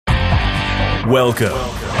Welcome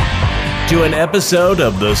to an episode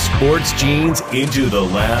of the Sports Genes Into the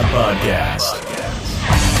Lab podcast,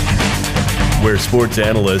 where sports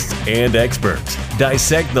analysts and experts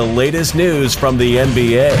dissect the latest news from the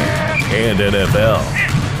NBA and NFL,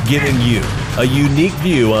 giving you a unique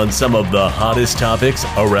view on some of the hottest topics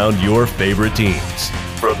around your favorite teams.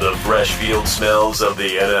 From the fresh field smells of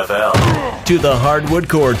the NFL to the hardwood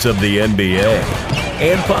courts of the NBA,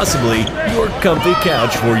 and possibly your comfy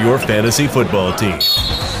couch for your fantasy football team.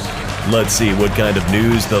 Let's see what kind of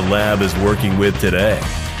news the lab is working with today.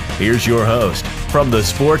 Here's your host from the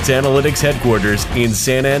Sports Analytics headquarters in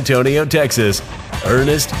San Antonio, Texas,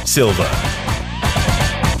 Ernest Silva.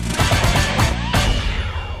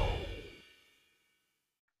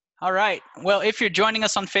 All right. Well, if you're joining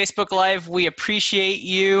us on Facebook Live, we appreciate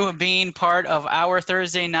you being part of our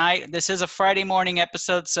Thursday night. This is a Friday morning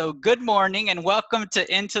episode, so good morning and welcome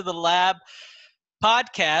to Into the Lab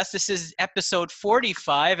podcast. This is episode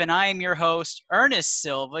 45, and I am your host, Ernest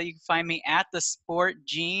Silva. You can find me at the Sport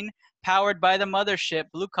Gene, powered by the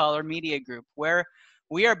mothership Blue Collar Media Group, where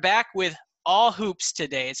we are back with all hoops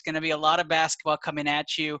today. It's going to be a lot of basketball coming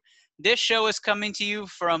at you. This show is coming to you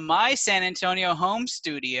from my San Antonio home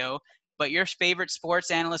studio, but your favorite sports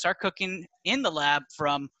analysts are cooking in the lab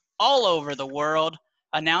from all over the world.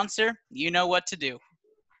 Announcer, you know what to do.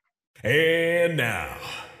 And now,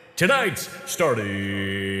 tonight's starting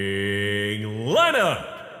lineup.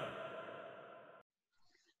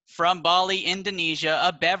 From Bali, Indonesia,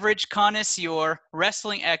 a beverage connoisseur,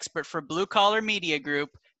 wrestling expert for Blue Collar Media Group,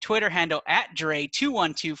 Twitter handle at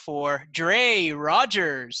Dre2124, Dre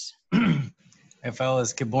Rogers. Hey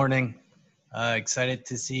fellas, good morning. Excited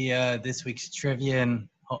to see this week's trivia, and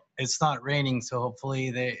it's not raining, so hopefully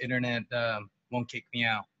the internet won't kick me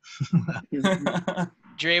out.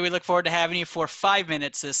 Dre, we look forward to having you for 5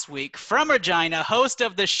 minutes this week. From Regina, host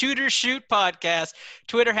of the Shooters Shoot podcast,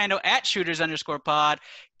 Twitter handle at Shooters_pod,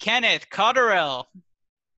 Kenneth Cotterell.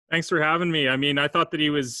 Thanks for having me. I mean, I thought that he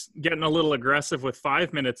was getting a little aggressive with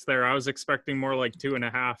 5 minutes there. I was expecting more like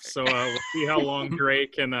 2.5. So we'll see how long Dre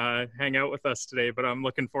can hang out with us today, but I'm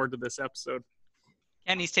looking forward to this episode.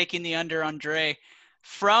 And he's taking the under on Dre.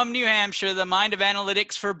 From New Hampshire, the mind of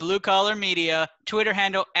analytics for Blue Collar Media, Twitter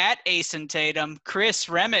handle at Asen Tatum, Chris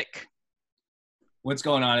Remick. What's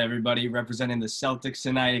going on, everybody? Representing the Celtics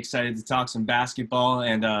tonight. Excited to talk some basketball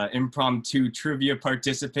and impromptu trivia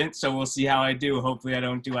participant. So we'll see how I do. Hopefully I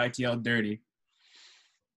don't do ITL dirty.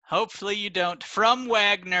 Hopefully you don't. From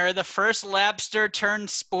Wagner, the first labster turned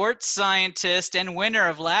sports scientist and winner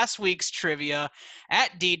of last week's trivia,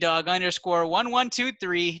 at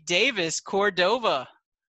DDog_1123, Davis Cordova.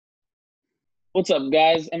 What's up,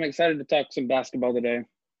 guys? I'm excited to talk some basketball today.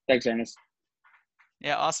 Thanks, Ernest.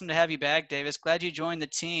 Yeah, awesome to have you back, Davis. Glad you joined the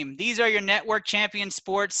team. These are your network champion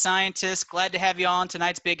sports scientists. Glad to have you on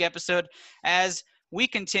tonight's big episode as we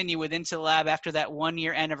continue with Into the Lab after that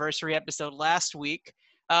 1-year anniversary episode last week.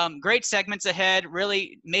 Great segments ahead.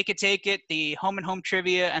 Really make it, take it, the home and home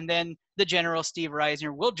trivia, and then the General Steve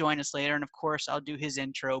Reisner will join us later. And, of course, I'll do his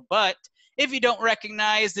intro. But if you don't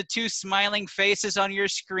recognize the two smiling faces on your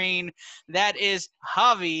screen, that is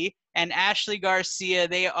Javi and Ashley Garcia.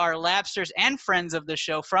 They are Labsters and friends of the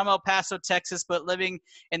show from El Paso, Texas, but living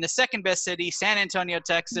in the second best city, San Antonio,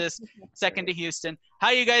 Texas, second to Houston.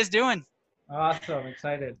 How you guys doing? Awesome,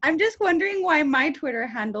 excited. I'm just wondering why my Twitter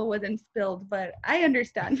handle wasn't spilled, but I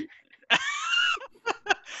understand.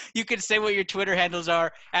 You can say what your Twitter handles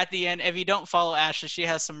are at the end. If you don't follow Ashley, she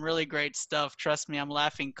has some really great stuff. Trust me, I'm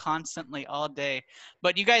laughing constantly all day.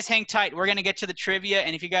 But you guys hang tight. We're going to get to the trivia.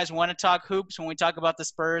 And if you guys want to talk hoops when we talk about the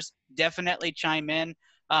Spurs, definitely chime in.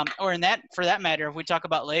 Or for that matter, if we talk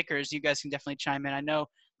about Lakers, you guys can definitely chime in. I know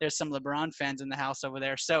there's some LeBron fans in the house over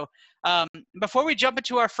there. So before we jump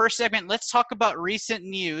into our first segment, let's talk about recent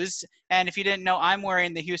news. And if you didn't know, I'm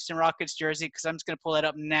wearing the Houston Rockets jersey because I'm just going to pull it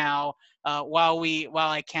up now while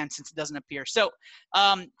I can, since it doesn't appear. So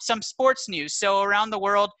some sports news. So around the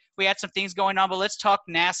world, we had some things going on, but let's talk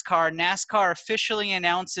NASCAR. NASCAR officially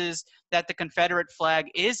announces that the Confederate flag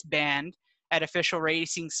is banned at official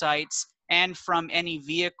racing sites and from any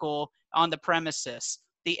vehicle on the premises.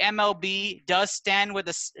 The MLB does still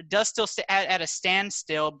at a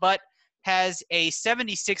standstill, but has a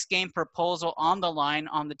 76-game proposal on the line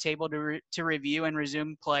on the table to review and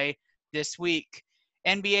resume play this week.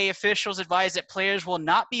 NBA officials advise that players will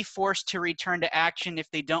not be forced to return to action if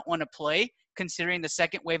they don't want to play, considering the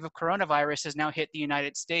second wave of coronavirus has now hit the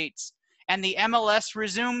United States. And the MLS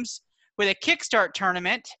resumes with a kickstart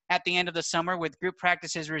tournament at the end of the summer, with group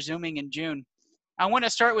practices resuming in June. I want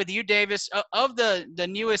to start with you, Davis. Of the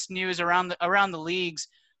newest news around the leagues,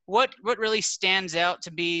 what really stands out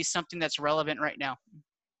to be something that's relevant right now?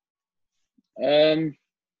 I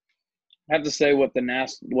have to say what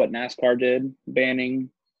NASCAR did, banning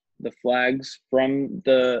the flags from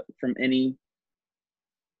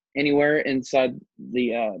anywhere inside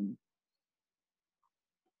the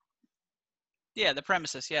Yeah, the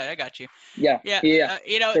premises. Yeah, I got you. yeah. The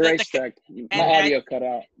The racetrack. My audio cut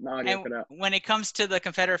out. When it comes to the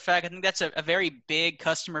Confederate flag, I think that's a very big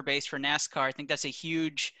customer base for NASCAR. I think that's a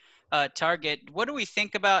huge target. What do we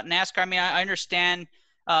think about NASCAR? I mean, I understand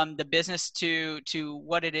the business to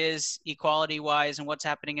what it is equality-wise and what's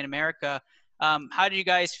happening in America. How do you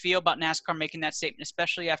guys feel about NASCAR making that statement,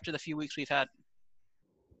 especially after the few weeks we've had?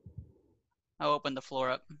 I'll open the floor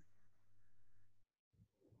up.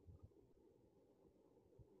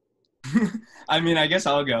 I mean, I guess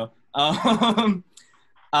I'll go.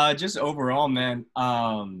 Just overall, man,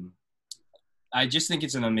 I just think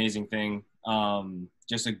it's an amazing thing.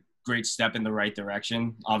 Just a great step in the right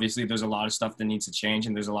direction. Obviously, there's a lot of stuff that needs to change,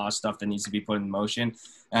 and there's a lot of stuff that needs to be put in motion.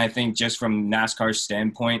 And I think just from NASCAR's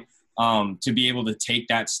standpoint, to be able to take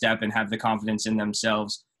that step and have the confidence in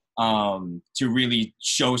themselves to really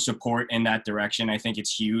show support in that direction, I think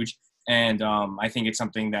it's huge. And I think it's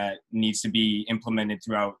something that needs to be implemented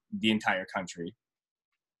throughout the entire country.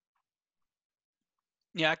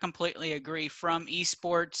 Yeah, I completely agree. From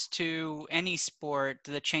esports to any sport,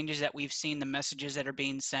 the changes that we've seen, the messages that are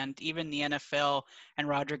being sent, even the NFL and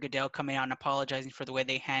Roger Goodell coming out and apologizing for the way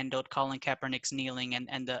they handled Colin Kaepernick's kneeling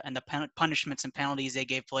and the punishments and penalties they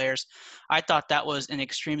gave players. I thought that was an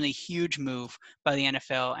extremely huge move by the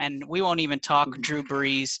NFL. And we won't even talk Drew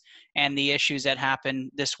Brees and the issues that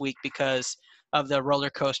happened this week because of the roller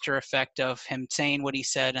coaster effect of him saying what he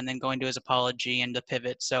said and then going to his apology and the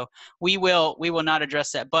pivot. So we will not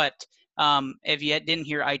address that. But if you didn't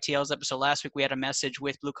hear ITL's episode last week, we had a message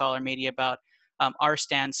with Blue Collar Media about our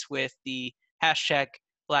stance with the hashtag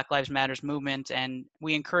Black Lives Matters movement, and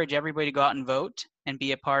we encourage everybody to go out and vote and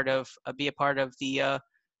be a part of the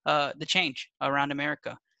change around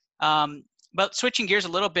America. But switching gears a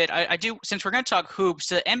little bit, I do, since we're going to talk hoops,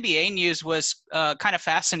 the NBA news was kind of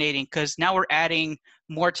fascinating because now we're adding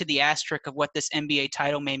more to the asterisk of what this NBA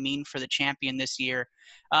title may mean for the champion this year.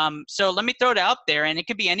 So let me throw it out there, and it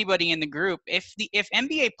could be anybody in the group. If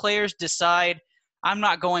NBA players decide, I'm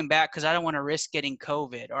not going back because I don't want to risk getting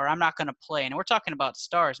COVID, or I'm not going to play, and we're talking about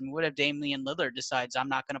stars. I mean, what if Damian Lillard decides I'm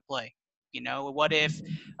not going to play? You know, what if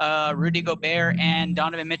Rudy Gobert and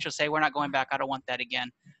Donovan Mitchell say, we're not going back, I don't want that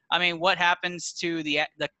again? I mean, what happens to the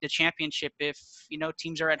championship if, you know,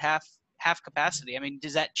 teams are at half capacity? I mean,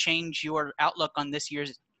 does that change your outlook on this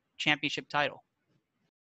year's championship title?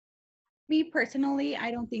 Me personally,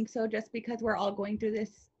 I don't think so, just because we're all going through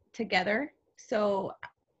this together. So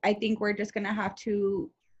I think we're just going to have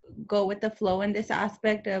to go with the flow in this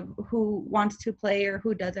aspect of who wants to play or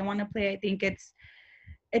who doesn't want to play. I think it's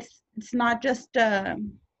not just a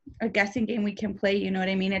guessing game we can play, you know what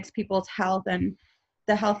I mean? It's people's health, and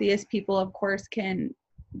the healthiest people, of course,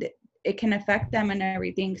 it can affect them and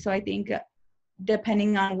everything. So I think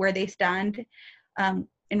depending on where they stand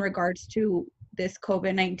in regards to this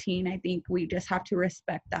COVID-19, I think we just have to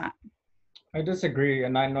respect that. I disagree,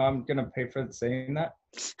 and I know I'm gonna pay for saying that,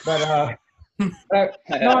 but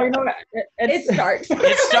no, you know, it starts.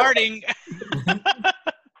 It's starting.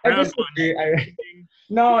 I disagree.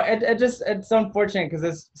 It's unfortunate because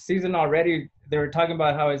this season already, they were talking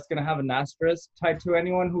about how it's going to have an asterisk tied to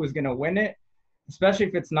anyone who is going to win it, especially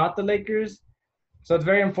if it's not the Lakers. So it's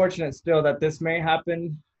very unfortunate still that this may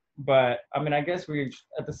happen. But, I mean, I guess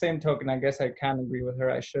at the same token, I guess I can agree with her.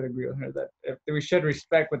 I should agree with her that we should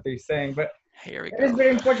respect what they're saying. But here we go. It is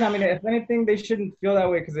very unfortunate. I mean, if anything, they shouldn't feel that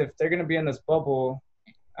way because if they're going to be in this bubble,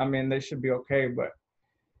 I mean, they should be okay. But,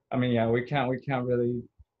 I mean, yeah, we can't really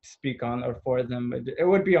speak on or for them. It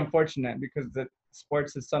would be unfortunate because the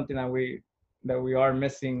sports is something that we are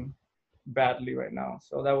missing badly right now.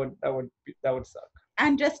 So that would suck.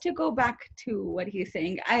 And just to go back to what he's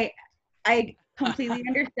saying, I completely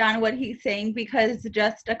understand what he's saying, because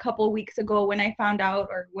just a couple weeks ago when I found out,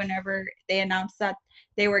 or whenever they announced that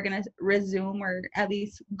they were going to resume or at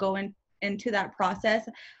least go into that process,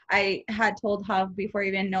 I had told Hav before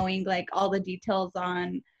even knowing like all the details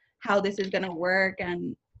on how this is going to work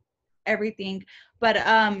and everything. But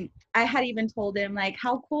I had even told him like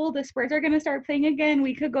how cool the Spurs are going to start playing again.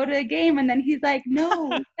 We could go to a game. And then he's like, no,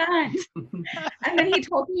 we can't. And then he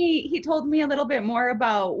told me a little bit more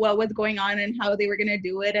about what was going on and how they were going to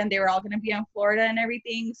do it. And they were all going to be in Florida and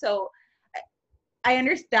everything. So I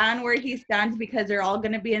understand where he stands because they're all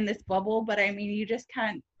going to be in this bubble. But I mean, you just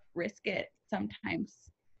can't risk it sometimes.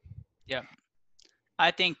 Yeah. I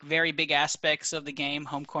think very big aspects of the game,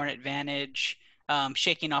 home court advantage,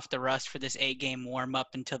 shaking off the rust for this 8-game warm-up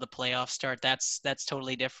until the playoffs start. That's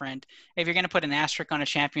totally different. If you're going to put an asterisk on a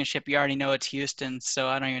championship, you already know it's Houston, so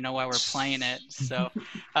I don't even know why we're playing it. So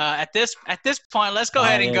at this point, let's go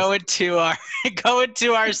ahead and go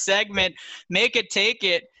into our segment, Make It Take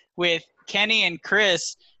It with Kenny and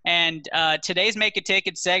Chris. And today's Make It Take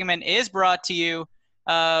It segment is brought to you.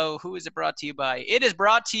 Who is it brought to you by? It is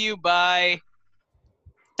brought to you by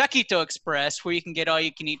Taquito Express, where you can get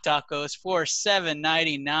all-you-can-eat tacos for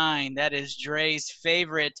 $7.99. That is Dre's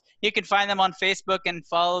favorite. You can find them on Facebook and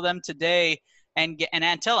follow them today, and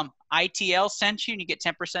tell them ITL sent you, and you get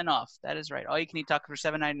 10% off. That is right. All-you-can-eat tacos for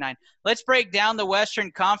 $7.99. Let's break down the Western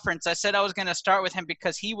Conference. I said I was going to start with him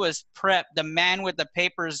because he was prepped, the man with the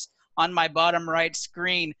papers on my bottom right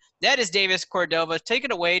screen. That is Davis Cordova. Take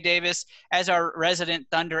it away, Davis, as our resident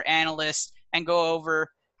Thunder analyst, and go over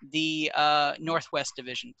the Northwest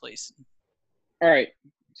Division, please. All right.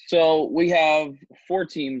 So we have 4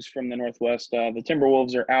 teams from the Northwest. The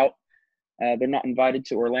Timberwolves are out. They're not invited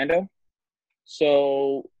to Orlando.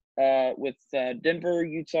 So with Denver,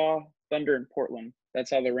 Utah, Thunder, and Portland, that's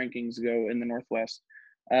how the rankings go in the Northwest.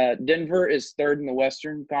 Denver is 3rd in the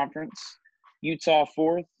Western Conference. Utah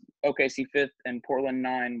 4th, OKC 5th, and Portland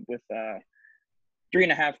 9 with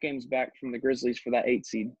 3.5 games back from the Grizzlies for that 8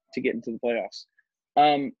 seed to get into the playoffs.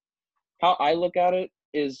 How I look at it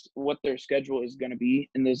is what their schedule is going to be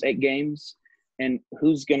in those 8 games and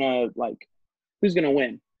who's going to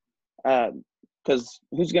win. Because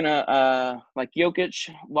who's going to like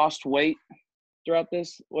Jokic lost weight throughout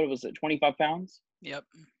this. What was it, 25 pounds? Yep.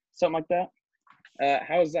 Something like that.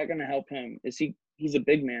 How is that going to help him? He's a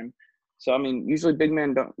big man. So, I mean, usually big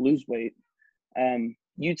men don't lose weight.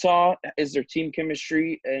 Utah, is their team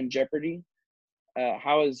chemistry in jeopardy?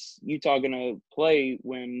 How is Utah going to play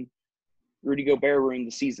when Rudy Gobert ruined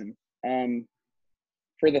the season?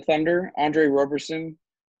 For the Thunder, Andre Roberson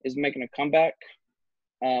is making a comeback.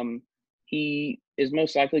 He is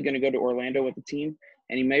most likely going to go to Orlando with the team,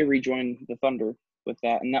 and he may rejoin the Thunder with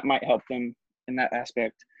that, and that might help them in that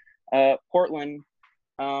aspect. Portland,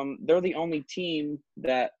 they're the only team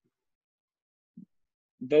that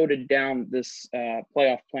voted down this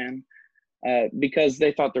playoff plan because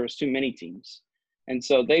they thought there was too many teams. And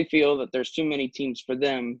so they feel that there's too many teams for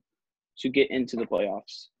them to get into the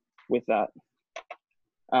playoffs with that.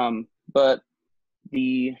 But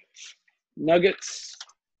the Nuggets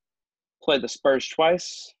play the Spurs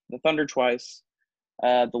twice, the Thunder twice,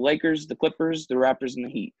 the Lakers, the Clippers, the Raptors, and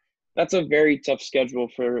the Heat. That's a very tough schedule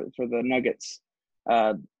for the Nuggets.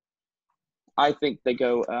 I think they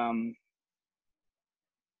go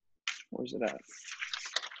where's it at?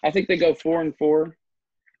 I think they go 4-4,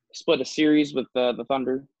 split a series with the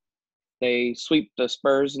Thunder. They sweep the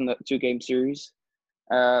Spurs in the 2-game series.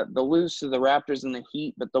 They'll lose to the Raptors and the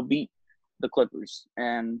Heat, but they'll beat the Clippers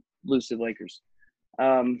and lose to the Lakers.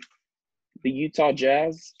 The Utah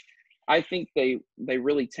Jazz, I think they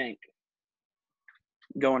really tank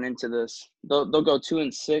going into this. They'll go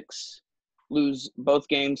 2-6, lose both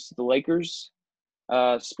games to the Lakers,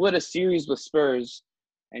 split a series with Spurs,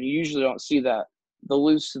 and you usually don't see that. They'll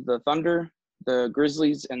lose to the Thunder, the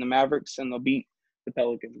Grizzlies, and the Mavericks, and they'll beat the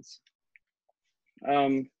Pelicans.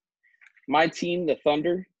 My team, the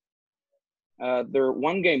Thunder, they're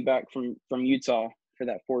 1 game back from Utah for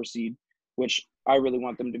that 4 seed, which I really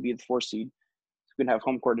want them to be the 4 seed. So we can have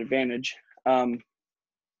home court advantage. I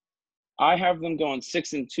have them going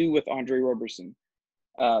 6-2 with Andre Roberson,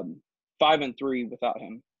 5-3 without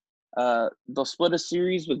him. They'll split a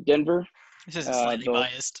series with Denver. This is slightly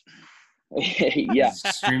biased. Yeah.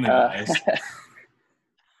 Extremely biased.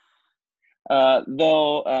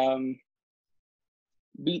 They'll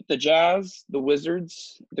beat the Jazz, the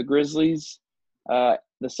Wizards, the Grizzlies, the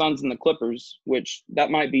Suns, and the Clippers, which that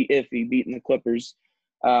might be iffy, beating the Clippers.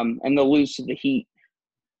 And they'll lose to the Heat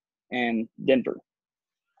and Denver.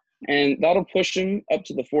 And that'll push them up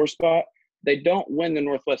to the 4 spot. They don't win the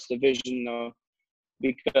Northwest Division, though,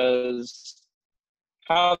 because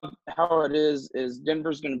how it is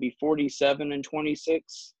Denver's going to be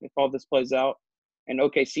 47-26 if all this plays out, and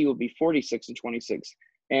OKC will be 46-26.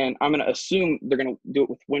 And I'm going to assume they're going to do it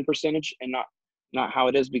with win percentage and not how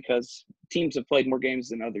it is, because teams have played more games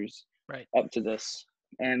than others up to this.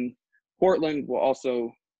 And Portland will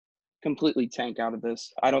also completely tank out of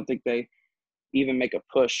this. I don't think they even make a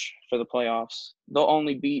push for the playoffs. They'll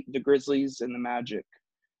only beat the Grizzlies and the Magic,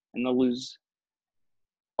 and they'll lose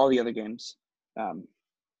all the other games.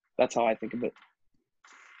 That's how I think of it.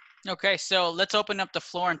 Okay, so let's open up the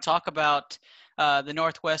floor and talk about the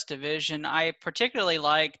Northwest Division. I particularly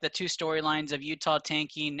like the 2 storylines of Utah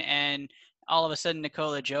tanking and all of a sudden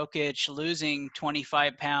Nikola Jokic losing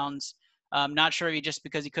 25 pounds. Not sure if he just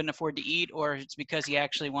because he couldn't afford to eat or it's because he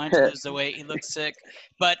actually wanted to lose the weight. He looked sick.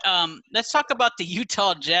 But let's talk about the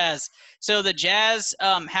Utah Jazz. So the Jazz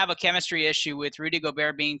have a chemistry issue with Rudy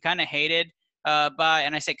Gobert being kind of hated by,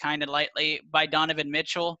 and I say kind of lightly, by Donovan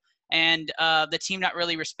Mitchell, and the team not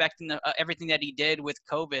really respecting everything that he did with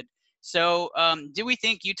COVID. So do we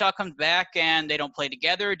think Utah comes back and they don't play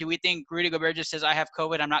together? Do we think Rudy Gobert just says, I have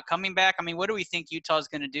COVID, I'm not coming back? I mean, what do we think Utah is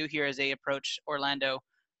going to do here as they approach Orlando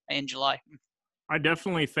in July? I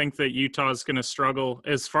definitely think that Utah is going to struggle.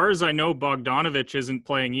 As far as I know, Bogdanovich isn't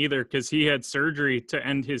playing either because he had surgery to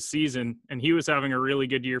end his season, and he was having a really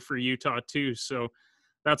good year for Utah too. So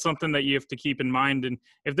that's something that you have to keep in mind. And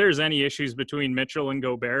if there's any issues between Mitchell and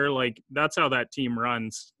Gobert, like that's how that team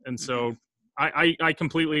runs. And so I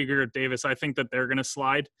completely agree with Davis. I think that they're going to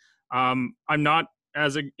slide. I'm not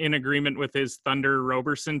in agreement with his Thunder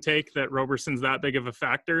Roberson take that Roberson's that big of a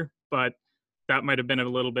factor, but that might have been a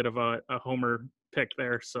little bit of a homer pick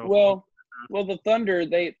there. So well, the Thunder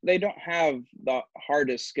they don't have the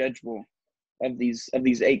hardest schedule of these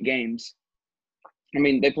 8 games. I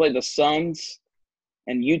mean, they play the Suns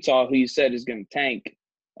and Utah, who you said is going to tank,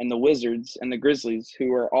 and the Wizards and the Grizzlies,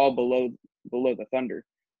 who are all below the Thunder.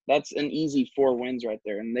 That's an easy 4 wins right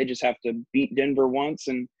there, and they just have to beat Denver once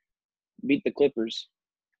and beat the Clippers.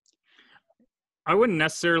 I wouldn't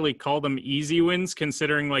necessarily call them easy wins,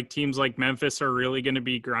 considering like teams like Memphis are really going to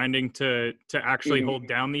be grinding to actually hold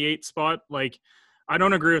down the 8 spot. Like, I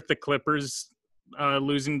don't agree with the Clippers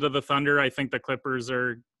losing to the Thunder. I think the Clippers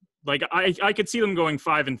are like I could see them going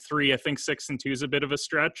 5-3. I think 6-2 is a bit of a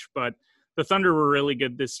stretch, but the Thunder were really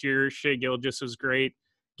good this year. Shai Gilgeous was great.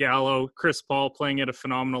 Gallo, Chris Paul playing at a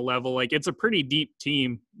phenomenal level. Like, it's a pretty deep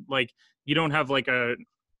team. Like, you don't have like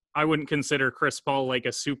I wouldn't consider Chris Paul like a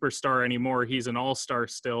superstar anymore. He's an all-star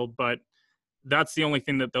still, but that's the only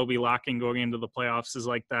thing that they'll be lacking going into the playoffs is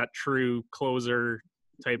like that true closer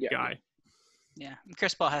type guy. Yeah,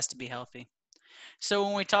 Chris Paul has to be healthy. So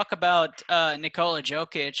when we talk about Nikola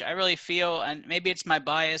Jokic, I really feel, and maybe it's my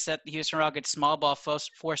bias, that the Houston Rockets small ball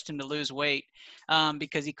forced him to lose weight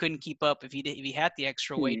because he couldn't keep up if he had the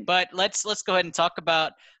extra weight. But let's go ahead and talk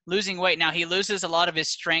about losing weight. Now, he loses a lot of his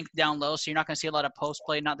strength down low, so you're not going to see a lot of post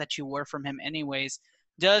play, not that you were from him anyways.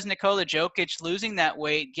 Does Nikola Jokic losing that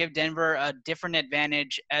weight give Denver a different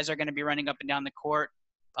advantage as they're going to be running up and down the court,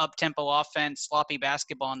 up-tempo offense, sloppy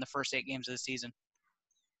basketball in the first 8 games of the season?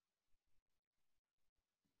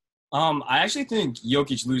 I actually think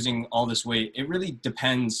Jokic losing all this weight, it really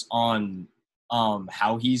depends on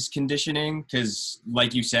how he's conditioning, because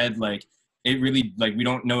like you said, like it really, like, we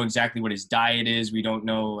don't know exactly what his diet is. We don't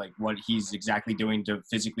know like what he's exactly doing to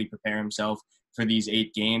physically prepare himself for these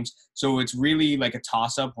 8 games. So it's really like a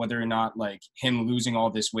toss-up whether or not like him losing all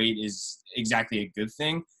this weight is exactly a good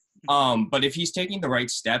thing. But if he's taking the right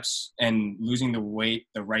steps and losing the weight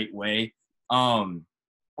the right way,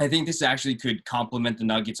 I think this actually could complement the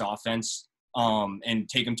Nuggets offense and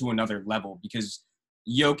take them to another level, because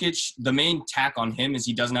Jokic, the main tack on him is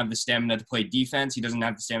he doesn't have the stamina to play defense. He doesn't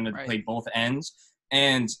have the stamina to play both ends.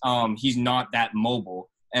 And he's not that mobile.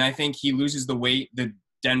 And I think he loses the weight. The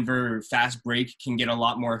Denver fast break can get a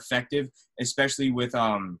lot more effective, especially with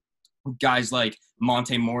guys like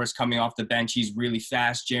Monte Morris coming off the bench. He's really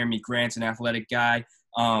fast. Jeremy Grant's an athletic guy.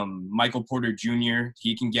 Michael Porter Jr.,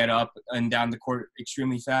 he can get up and down the court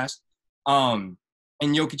extremely fast. And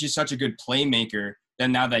Jokic is such a good playmaker that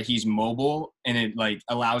now that he's mobile and it like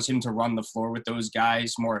allows him to run the floor with those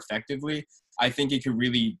guys more effectively, I think it could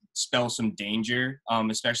really spell some danger,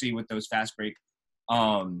 especially with those fast break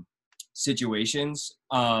situations.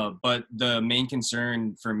 But the main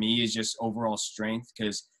concern for me is just overall strength,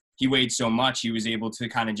 because he weighed so much, he was able to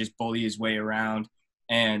kind of just bully his way around,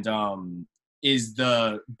 and is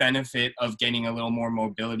the benefit of getting a little more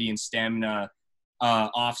mobility and stamina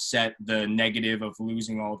offset the negative of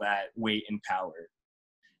losing all that weight and power?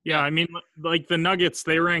 Yeah, I mean, like the Nuggets,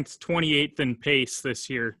 they ranked 28th in pace this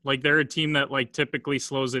year. Like, they're a team that like typically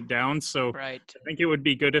slows it down. So I think it would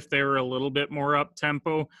be good if they were a little bit more up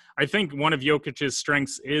tempo. I think one of Jokic's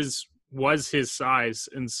strengths was his size.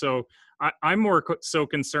 And so I'm more so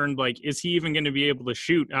concerned, like, is he even going to be able to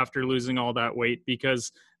shoot after losing all that weight?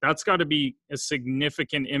 Because that's got to be a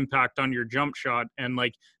significant impact on your jump shot. And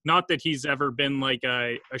like, not that he's ever been like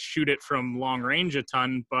a shoot it from long range a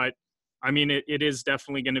ton, but I mean, it is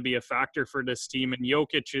definitely going to be a factor for this team, and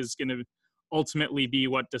Jokic is going to ultimately be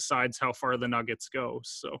what decides how far the Nuggets go.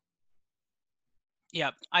 So,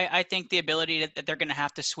 Yeah, I think the ability that they're going to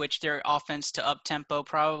have to switch their offense to up tempo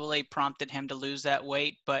probably prompted him to lose that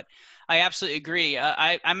weight. But I absolutely agree.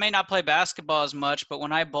 I may not play basketball as much, but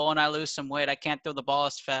when I bowl and I lose some weight, I can't throw the ball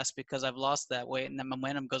as fast because I've lost that weight and the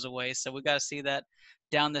momentum goes away. So we got to see that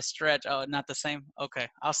down the stretch. Oh, not the same. Okay,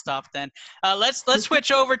 I'll stop then. Let's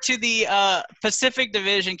switch over to the Pacific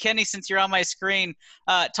Division. Kenny, since you're on my screen,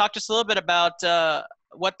 talk to us a little bit about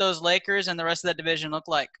what those Lakers and the rest of that division look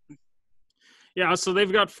like. Yeah, so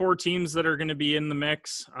they've got 4 teams that are going to be in the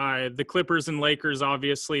mix. The Clippers and Lakers,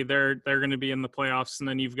 obviously, they're going to be in the playoffs. And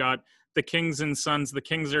then you've got the Kings and Suns. The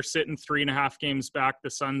Kings are sitting 3.5 games back. The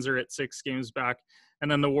Suns are at 6 games back. And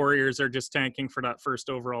then the Warriors are just tanking for that first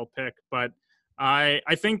overall pick. But I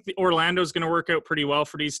think Orlando's going to work out pretty well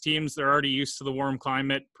for these teams. They're already used to the warm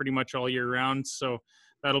climate pretty much all year round. So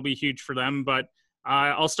that'll be huge for them. But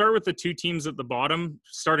I'll start with the 2 teams at the bottom,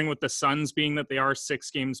 starting with the Suns, being that they are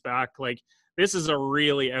 6 games back. Like, this is a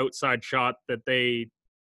really outside shot that they,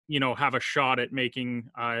 have a shot at making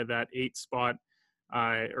that 8 spot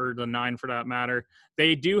or the 9 for that matter.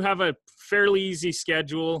 They do have a fairly easy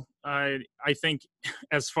schedule. I think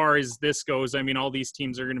as far as this goes, I mean, all these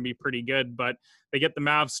teams are going to be pretty good, but they get the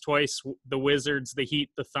Mavs twice, the Wizards, the Heat,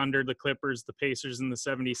 the Thunder, the Clippers, the Pacers, and the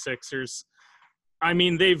 76ers. I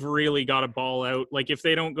mean, they've really got to ball out. Like, if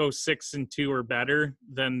they don't go 6-2 or better,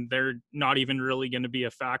 then they're not even really going to be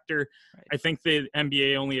a factor. Right. I think the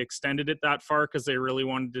NBA only extended it that far because they really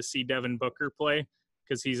wanted to see Devin Booker play,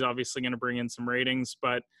 because he's obviously going to bring in some ratings.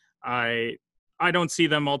 But I don't see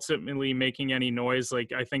them ultimately making any noise.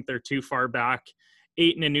 Like, I think they're too far back.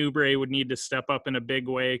 Ayton and Oubre would need to step up in a big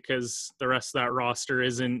way because the rest of that roster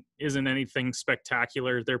isn't anything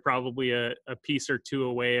spectacular. They're probably a piece or 2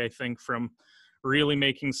 away, I think, from really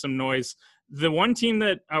making some noise. The one team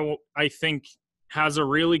that I think has a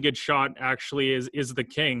really good shot actually is the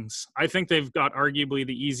Kings. I think they've got arguably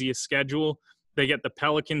the easiest schedule. They get the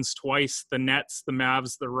Pelicans twice, the Nets, the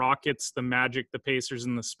Mavs, the Rockets, the Magic, the Pacers,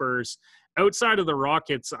 and the Spurs. Outside of the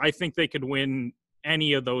Rockets, I think they could win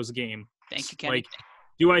any of those games. Thank you, Kenny. Like,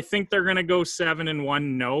 do I think they're going to go 7-1?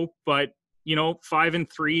 No, but 5-3,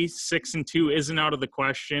 6-2 isn't out of the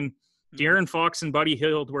question. De'Aaron Fox and Buddy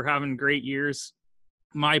Hield were having great years.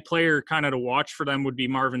 My player kind of to watch for them would be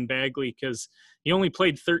Marvin Bagley, because he only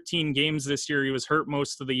played 13 games this year. He was hurt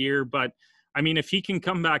most of the year. But, I mean, if he can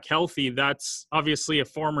come back healthy, that's obviously a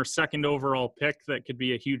former 2nd overall pick that could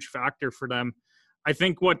be a huge factor for them. I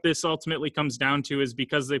think what this ultimately comes down to is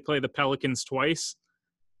because they play the Pelicans twice,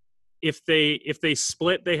 if they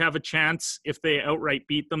split, they have a chance. If they outright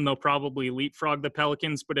beat them, they'll probably leapfrog the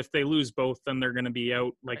Pelicans. But if they lose both, then they're going to be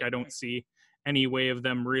out. Like, I don't see any way of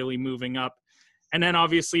them really moving up. And then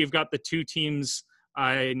obviously you've got the 2 teams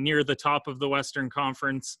near the top of the Western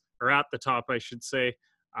Conference, or at the top, I should say.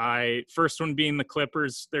 First one being the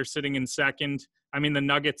Clippers. They're sitting in 2nd. I mean, the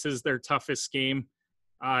Nuggets is their toughest game.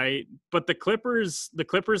 But the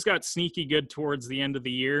Clippers got sneaky good towards the end of the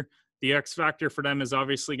year. The X factor for them is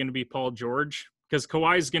obviously going to be Paul George, because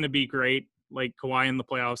Kawhi is going to be great. Like, Kawhi in the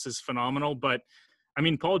playoffs is phenomenal. But, I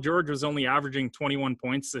mean, Paul George was only averaging 21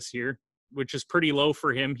 points this year, which is pretty low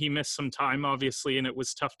for him. He missed some time, obviously, and it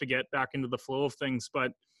was tough to get back into the flow of things.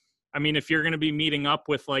 But, I mean, if you're going to be meeting up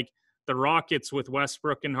with, like, the Rockets with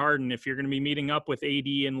Westbrook and Harden, if you're going to be meeting up with AD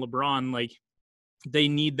and LeBron, like, they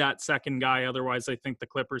need that second guy. Otherwise, I think the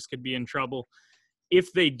Clippers could be in trouble.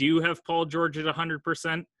 If they do have Paul George at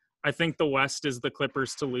 100%, I think the West is the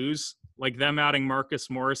Clippers to lose. Like, them adding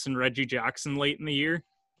Marcus Morris and Reggie Jackson late in the year,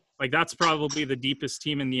 like, that's probably the deepest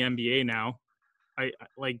team in the NBA now.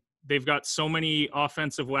 They've got so many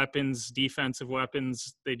offensive weapons, defensive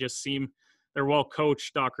weapons. They're well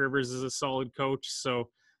coached. Doc Rivers is a solid coach. So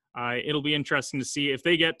it'll be interesting to see if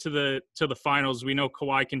they get to the finals. We know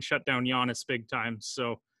Kawhi can shut down Giannis big time.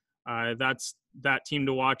 So that's that team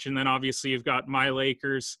to watch. And then obviously you've got my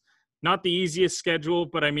Lakers. Not the easiest schedule,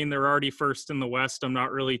 but I mean, they're already first in the West. I'm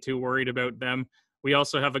not really too worried about them. We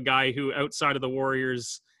also have a guy who, outside of the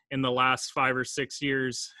Warriors, in the last 5 or 6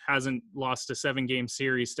 years, hasn't lost a 7-game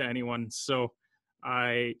series to anyone. So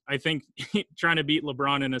I think trying to beat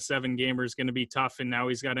LeBron in a 7-gamer is going to be tough. And now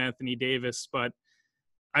he's got Anthony Davis. But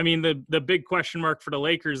I mean, the big question mark for the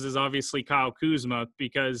Lakers is obviously Kyle Kuzma,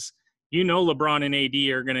 because LeBron and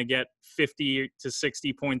AD are going to get 50 to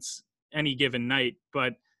 60 points any given night.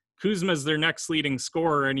 But Kuzma's their next leading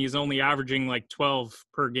scorer, and he's only averaging like 12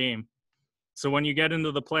 per game. So when you get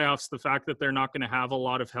into the playoffs, the fact that they're not going to have a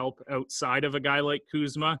lot of help outside of a guy like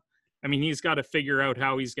Kuzma, I mean, he's got to figure out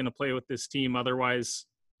how he's going to play with this team. Otherwise,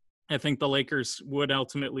 I think the Lakers would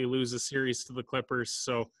ultimately lose a series to the Clippers.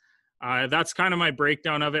 So that's kind of my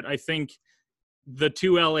breakdown of it. I think the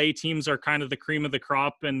two LA teams are kind of the cream of the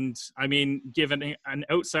crop. And I mean, given an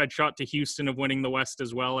outside shot to Houston of winning the West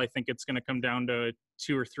as well, I think it's going to come down to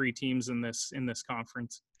 2 or 3 teams in this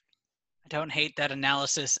conference. I don't hate that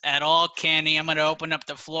analysis at all, Kenny. I'm going to open up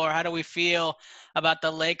the floor. How do we feel about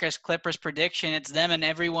the Lakers-Clippers prediction? It's them and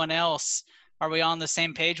everyone else. Are we on the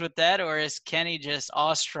same page with that, or is Kenny just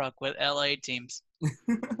awestruck with LA teams?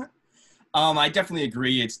 I definitely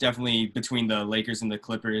agree. It's definitely between the Lakers and the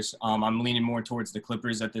Clippers. I'm leaning more towards the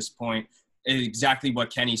Clippers at this point. Exactly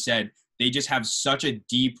what Kenny said. They just have such a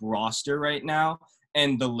deep roster right now.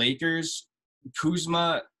 And the Lakers,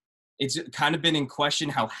 Kuzma, it's kind of been in question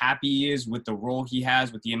how happy he is with the role he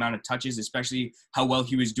has, with the amount of touches, especially how well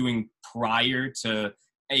he was doing prior to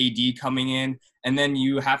AD coming in. And then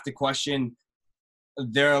you have to question,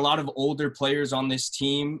 there are a lot of older players on this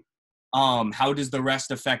team. How does the rest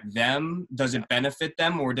affect them? Does it benefit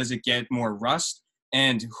them, or does it get more rust?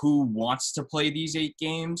 And who wants to play these 8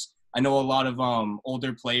 games? I know a lot of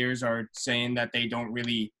older players are saying that they don't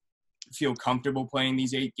really feel comfortable playing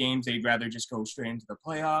these 8 games. They'd rather just go straight into the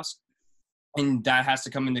playoffs. And that has to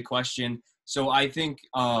come into question. So I think,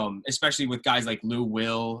 especially with guys like Lou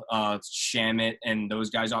Will, Shamet, and those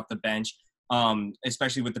guys off the bench,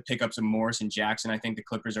 especially with the pickups of Morris and Jackson, I think the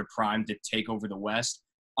Clippers are primed to take over the West.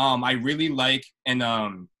 I really like and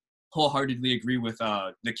wholeheartedly agree with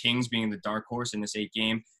the Kings being the dark horse in this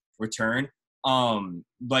 8-game return.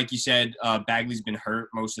 Like you said, Bagley's been hurt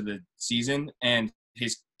most of the season, and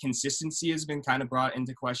his consistency has been kind of brought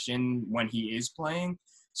into question when he is playing.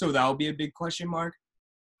 So that will be a big question mark.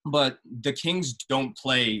 But the Kings don't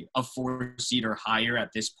play a 4 seed or higher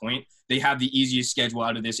at this point. They have the easiest schedule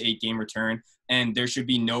out of this 8-game return, and there should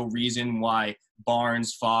be no reason why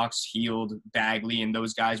Barnes, Fox, Hield, Bagley, and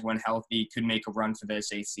those guys, when healthy, could make a run for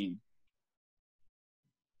this 8th seed.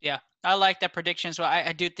 Yeah, I like that prediction. So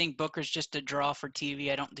I do think Booker's just a draw for TV.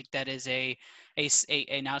 I don't think that is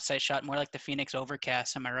an outside shot, more like the Phoenix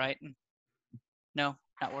Overcast. Am I right? No,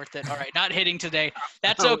 not worth it. All right, not hitting today.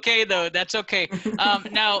 That's okay, though. That's okay.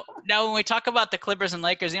 Now, when we talk about the Clippers and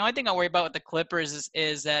Lakers, the only thing I worry about with the Clippers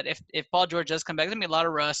is that if Paul George does come back, there's going to be a lot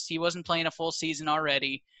of rust. He wasn't playing a full season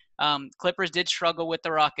already. Clippers did struggle with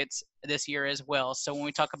the Rockets this year as well. So when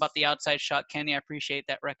we talk about the outside shot, Kenny, I appreciate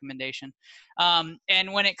that recommendation.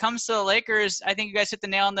 And when it comes to the Lakers, I think you guys hit the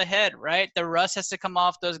nail on the head, right? The rust has to come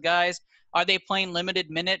off those guys. Are they playing limited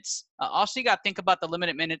minutes? Also, you got to think about the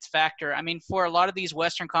limited minutes factor. I mean, for a lot of these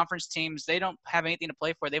Western Conference teams, they don't have anything to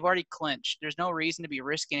play for. They've already clinched. There's no reason to be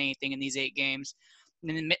risking anything in these 8 games.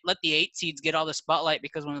 And then let the 8 seeds get all the spotlight,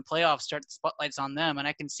 because when the playoffs start, the spotlight's on them. And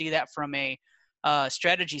I can see that from a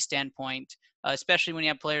strategy standpoint, especially when you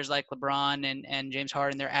have players like LeBron and James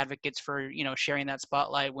Harden. They're advocates for, sharing that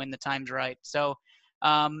spotlight when the time's right. So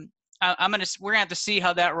we're gonna have to see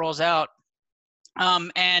how that rolls out.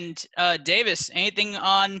 And Davis, anything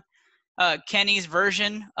on Kenny's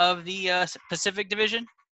version of the Pacific Division?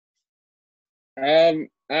 I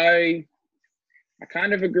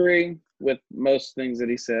kind of agree with most things that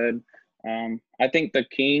he said. I think the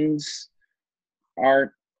Kings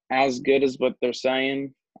aren't as good as what they're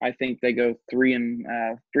saying. I think they go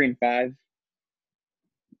 3-5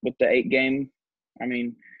 with the 8-game. I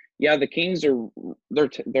mean, yeah, the Kings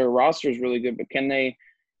their roster is really good, but can they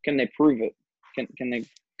prove it? Can they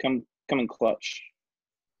come in clutch?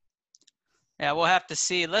 Yeah, we'll have to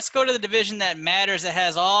see. Let's go to the division that matters, that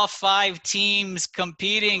has all 5 teams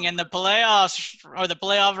competing in the playoffs, or the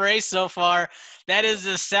playoff race so far. That is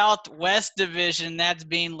the Southwest Division. That's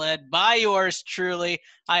being led by yours truly.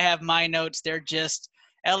 I have my notes. They're just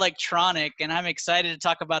electronic, and I'm excited to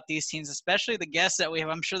talk about these teams, especially the guests that we have.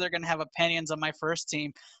 I'm sure they're going to have opinions on my first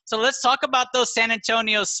team. So let's talk about those San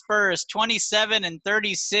Antonio Spurs,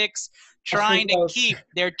 27-36, trying to keep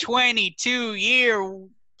their 22-year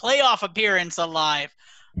playoff appearance alive.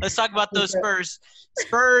 Let's talk about those Spurs.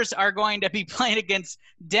 Spurs are going to be playing against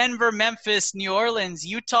Denver, Memphis, New Orleans,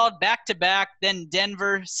 Utah back-to-back, then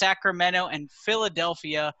Denver, Sacramento, and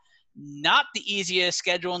Philadelphia. Not the easiest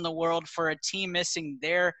schedule in the world for a team missing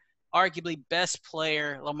their arguably best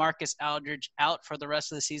player, LaMarcus Aldridge, out for the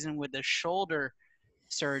rest of the season with a shoulder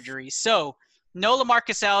surgery. So no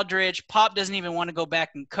LaMarcus Aldridge. Pop doesn't even want to go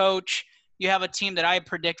back and coach. You have a team that I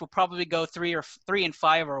predict will probably go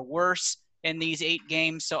 3-5 or worse in these 8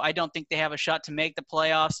 games, so I don't think they have a shot to make the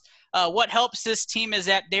playoffs. What helps this team is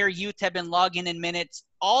that their youth have been logging in minutes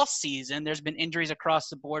all season. There's been injuries across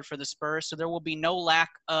the board for the Spurs, so there will be no lack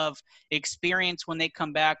of experience when they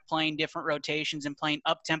come back playing different rotations and playing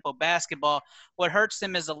up-tempo basketball. What hurts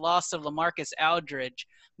them is the loss of LaMarcus Aldridge.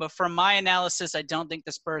 But from my analysis, I don't think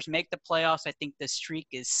the Spurs make the playoffs. I think the streak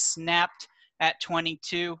is snapped at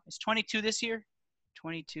 22. Is 22 this year?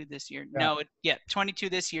 22 this year. Yeah. No, 22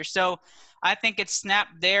 this year. So I think it's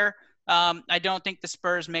snapped there. I don't think the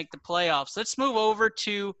Spurs make the playoffs. Let's move over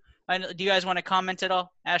to do you guys want to comment at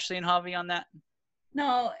all, Ashley and Javi, on that?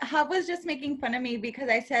 No, Hub was just making fun of me because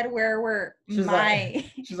I said where were She's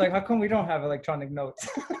she's like, how come we don't have electronic notes?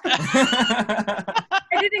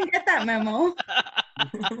 I didn't get that memo.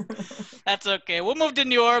 That's okay. We'll move to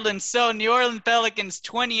New Orleans. So New Orleans Pelicans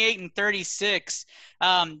 28-36.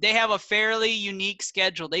 They have a fairly unique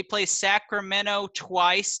schedule. They play Sacramento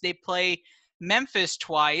twice. They play Memphis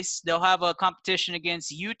twice. They'll have a competition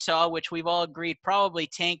against Utah, which we've all agreed probably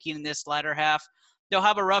tanking in this latter half. They'll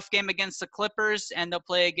have a rough game against the Clippers, and they'll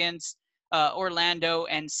play against Orlando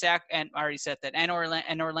and I already said that, and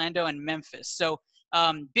Orlando and Memphis. So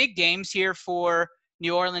big games here for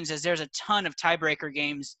New Orleans, as there's a ton of tiebreaker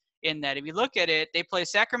games in that. If you look at it, they play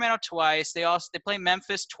Sacramento twice. They play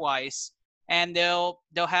Memphis twice, and they'll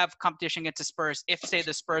have competition against the Spurs if, say,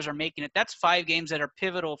 the Spurs are making it. That's 5 games that are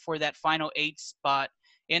pivotal for that final 8 spot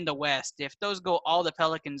in the West. If those go all the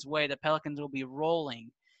Pelicans' way, the Pelicans will be rolling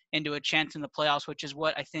into a chance in the playoffs, which is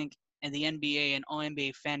what I think and the NBA and all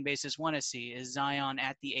NBA fan bases want to see, is Zion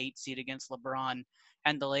at the 8 seed against LeBron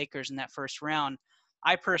and the Lakers in that first round.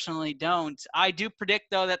 I personally don't. I do predict,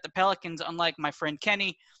 though, that the Pelicans, unlike my friend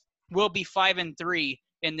Kenny, will be 5-3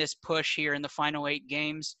 in this push here in the final 8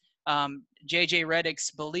 games. JJ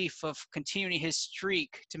Redick's belief of continuing his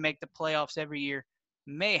streak to make the playoffs every year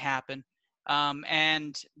may happen,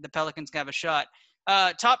 and the Pelicans can have a shot.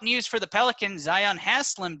 Top news for the Pelicans, Zion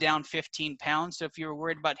has slimmed down 15 pounds. So if you're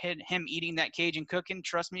worried about him eating that Cajun cooking,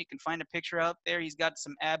 trust me, you can find a picture out there. He's got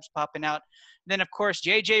some abs popping out. Then, of course,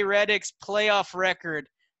 J.J. Redick's playoff record.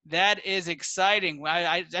 That is exciting.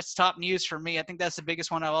 That's top news for me. I think that's the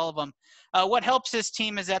biggest one of all of them. What helps this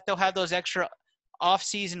team is that they'll have those extra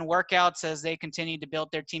off-season workouts as they continue to build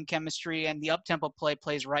their team chemistry, and the up-tempo play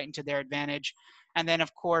plays right into their advantage. And then,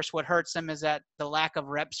 of course, what hurts them is that the lack of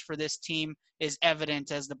reps for this team is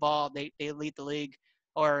evident as they lead the league,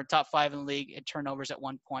 or top 5 in the league in turnovers at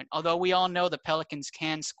one point. Although we all know the Pelicans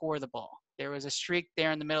can score the ball. There was a streak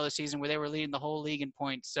there in the middle of the season where they were leading the whole league in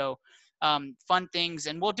points. So fun things.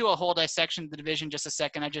 And we'll do a whole dissection of the division in just a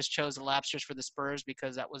second. I just chose the Lapsters for the Spurs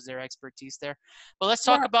because that was their expertise there. But let's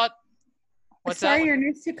talk about – Sorry,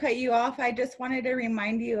 Ernest, to cut you off. I just wanted to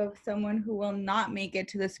remind you of someone who will not make it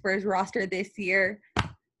to the Spurs roster this year.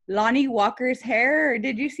 Lonnie Walker's hair.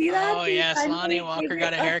 Did you see that? Oh, yes. Lonnie Walker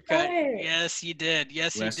got a haircut. Yes, he did.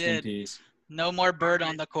 Yes, Rest he did. in peace. No more Bird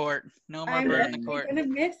on the court. No more Bird on the court. I'm going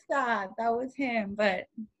to miss that. That was him. But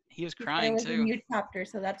he was crying, too. It was a new chapter,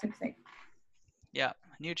 so that's exciting. Yeah,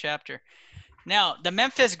 new chapter. Now, the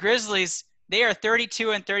Memphis Grizzlies, they are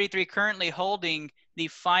 32-33 currently holding the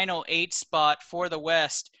final 8 spot for the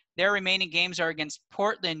West. Their remaining games are against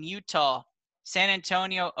Portland, Utah, San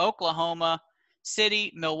Antonio, Oklahoma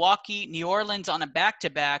City, Milwaukee, New Orleans on a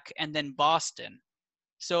back-to-back, and then Boston.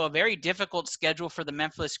 So a very difficult schedule for the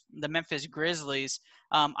Memphis Grizzlies.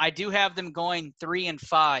 I do have them going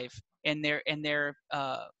 3-5 in their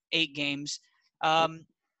 8 games.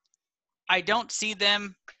 I don't see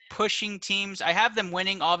them pushing teams. I have them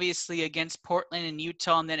winning, obviously, against Portland and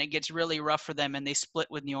Utah, and then it gets really rough for them, and they split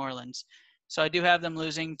with New Orleans. So I do have them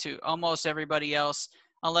losing to almost everybody else,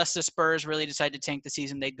 unless the Spurs really decide to tank the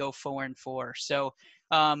season. They go 4-4. So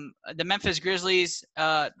the Memphis Grizzlies,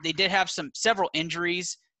 they did have several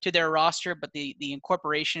injuries to their roster, but the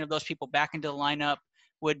incorporation of those people back into the lineup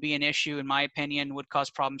would be an issue, in my opinion, would cause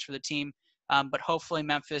problems for the team. But hopefully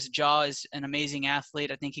Memphis, Ja is an amazing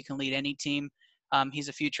athlete. I think he can lead any team. He's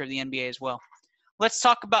the future of the NBA as well. Let's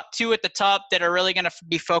talk about 2 at the top that are really going to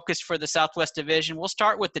be focused for the Southwest Division. We'll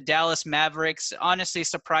start with the Dallas Mavericks. Honestly,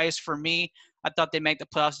 surprise for me. I thought they'd make the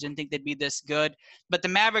playoffs. Didn't think they'd be this good. But the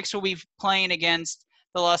Mavericks will be playing against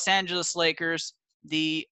the Los Angeles Lakers,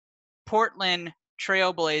 the Portland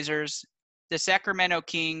Trail Blazers, the Sacramento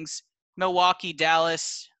Kings, Milwaukee,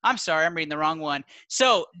 Dallas. I'm sorry, I'm reading the wrong one.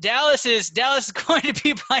 So Dallas is going to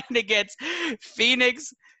be playing against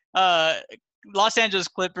Phoenix, Los Angeles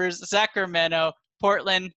Clippers, Sacramento,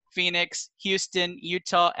 Portland, Phoenix, Houston,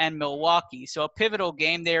 Utah, and Milwaukee. So a pivotal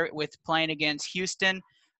game there with playing against Houston.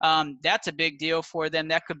 That's a big deal for them.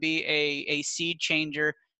 That could be a seed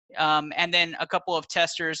changer. And then a couple of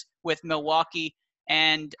testers with Milwaukee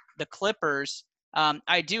and the Clippers.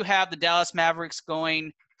 I do have the Dallas Mavericks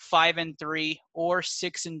going 5-3 or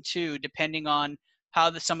 6-2, depending on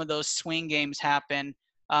how some of those swing games happen.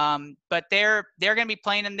 But they're going to be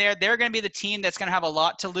playing in there. They're going to be the team that's going to have a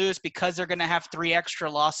lot to lose because they're going to have 3 extra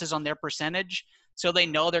losses on their percentage. So they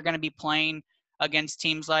know they're going to be playing against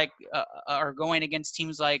teams like are going against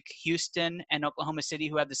teams like Houston and Oklahoma City,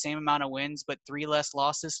 who have the same amount of wins but 3 less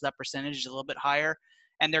losses, so that percentage is a little bit higher.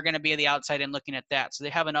 And they're going to be at the outside and looking at that. So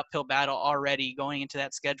they have an uphill battle already going into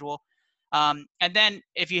that schedule. And then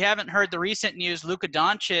if you haven't heard the recent news, Luka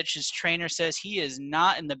Doncic, his trainer, says he is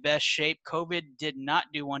not in the best shape. COVID did not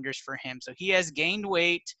do wonders for him. So he has gained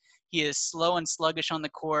weight. He is slow and sluggish on the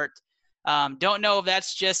court. Don't know if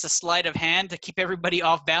that's just a sleight of hand to keep everybody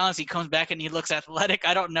off balance. He comes back and he looks athletic.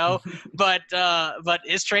 I don't know, but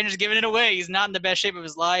his trainer's giving it away. He's not in the best shape of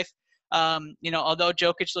his life. Although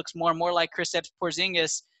Jokic looks more and more like Kristaps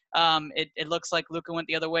Porzingis, it looks like Luka went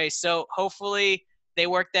the other way. So hopefully they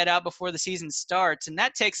work that out before the season starts. And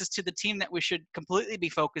that takes us to the team that we should completely be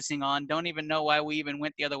focusing on. Don't even know why we even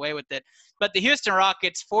went the other way with it. But the Houston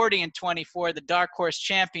Rockets, 40-24, the dark horse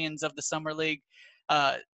champions of the Summer League.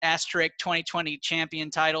 Asterisk 2020 champion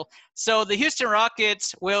title. So the Houston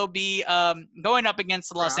Rockets will be going up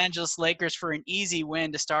against the Los Angeles Lakers for an easy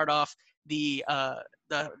win to start off the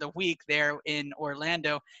week there in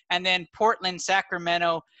Orlando. And then Portland,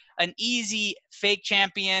 Sacramento, an easy fake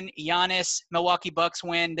champion, Giannis, Milwaukee Bucks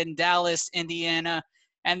win. Then Dallas, Indiana,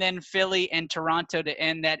 and then Philly and Toronto to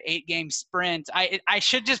end that 8-game sprint. I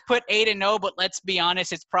should just put 8-0, but let's be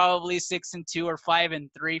honest, it's probably 6-2 or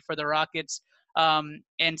 5-3 for the Rockets.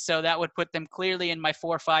 And so that would put them clearly in my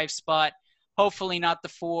 4-5 spot. Hopefully not the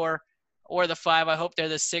 4 or the 5. I hope they're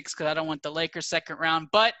the 6 because I don't want the Lakers second round.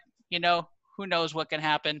 But, who knows what can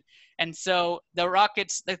happen. And so the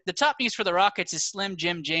Rockets, the top news for the Rockets is Slim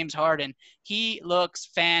Jim James Harden. He looks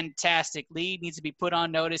fantastic. Lee needs to be put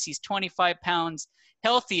on notice. He's 25 pounds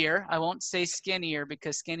healthier. I won't say skinnier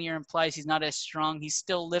because skinnier implies he's not as strong. He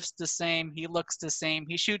still lifts the same. He looks the same.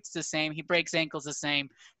 He shoots the same. He breaks ankles the same.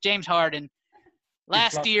 James Harden.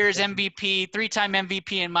 Last year's MVP, 3-time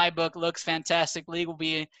MVP in my book, looks fantastic. League will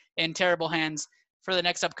be in terrible hands for the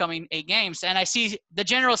next upcoming 8 games. And I see the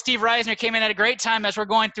General Steve Reisner came in at a great time as we're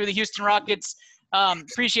going through the Houston Rockets.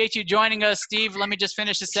 Appreciate you joining us, Steve. Let me just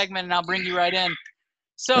finish the segment and I'll bring you right in.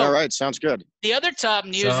 So, all right, sounds good. The other top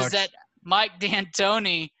news is that Mike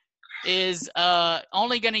D'Antoni is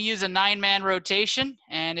only going to use a 9-man rotation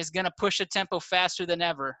and is going to push the tempo faster than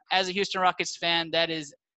ever. As a Houston Rockets fan, that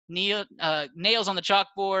is nails on the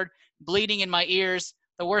chalkboard, bleeding in my ears,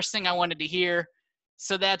 the worst thing I wanted to hear.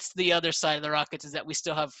 So that's the other side of the Rockets, is that we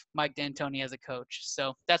still have Mike D'Antoni as a coach.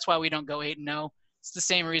 So that's why we don't go 8-0. It's the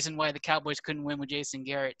same reason why the Cowboys couldn't win with Jason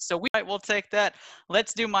Garrett. So we'll take that.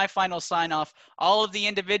 Let's do my final sign-off. All of the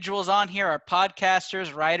individuals on here are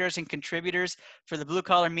podcasters, writers, and contributors for the Blue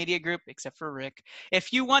Collar Media Group, except for Rick.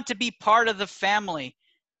 If you want to be part of the family,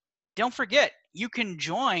 don't forget, you can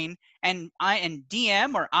join and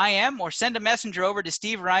DM or IM or send a messenger over to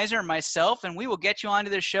Steve Reiser or myself, and we will get you onto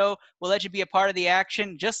the show. We'll let you be a part of the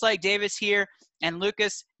action, just like Davis here and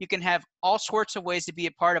Lucas. You can have all sorts of ways to be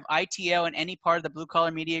a part of ITL and any part of the Blue Collar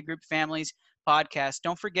Media Group family's podcast.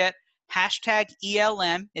 Don't forget,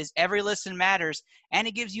 #ELM is Every Listen Matters, and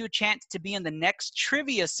it gives you a chance to be in the next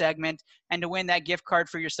trivia segment and to win that gift card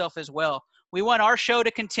for yourself as well. We want our show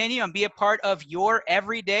to continue and be a part of your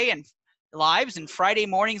everyday and lives and Friday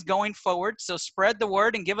mornings going forward. So spread the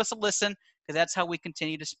word and give us a listen, because that's how we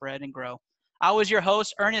continue to spread and grow. I was your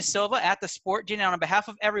host, Ernest Silva at the Sport Gene, and on behalf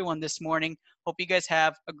of everyone this morning, hope you guys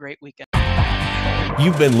have a great weekend.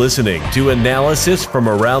 You've been listening to analysis from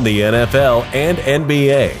around the NFL and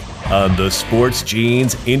NBA on the Sports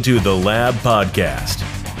Genes Into the Lab podcast.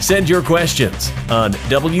 Send your questions on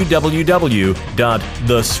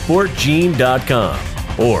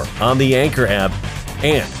www.thesportgene.com or on the Anchor app,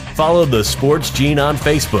 and follow the Sports Gene on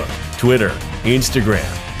Facebook, Twitter,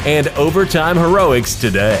 Instagram, and Overtime Heroics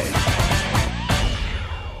today.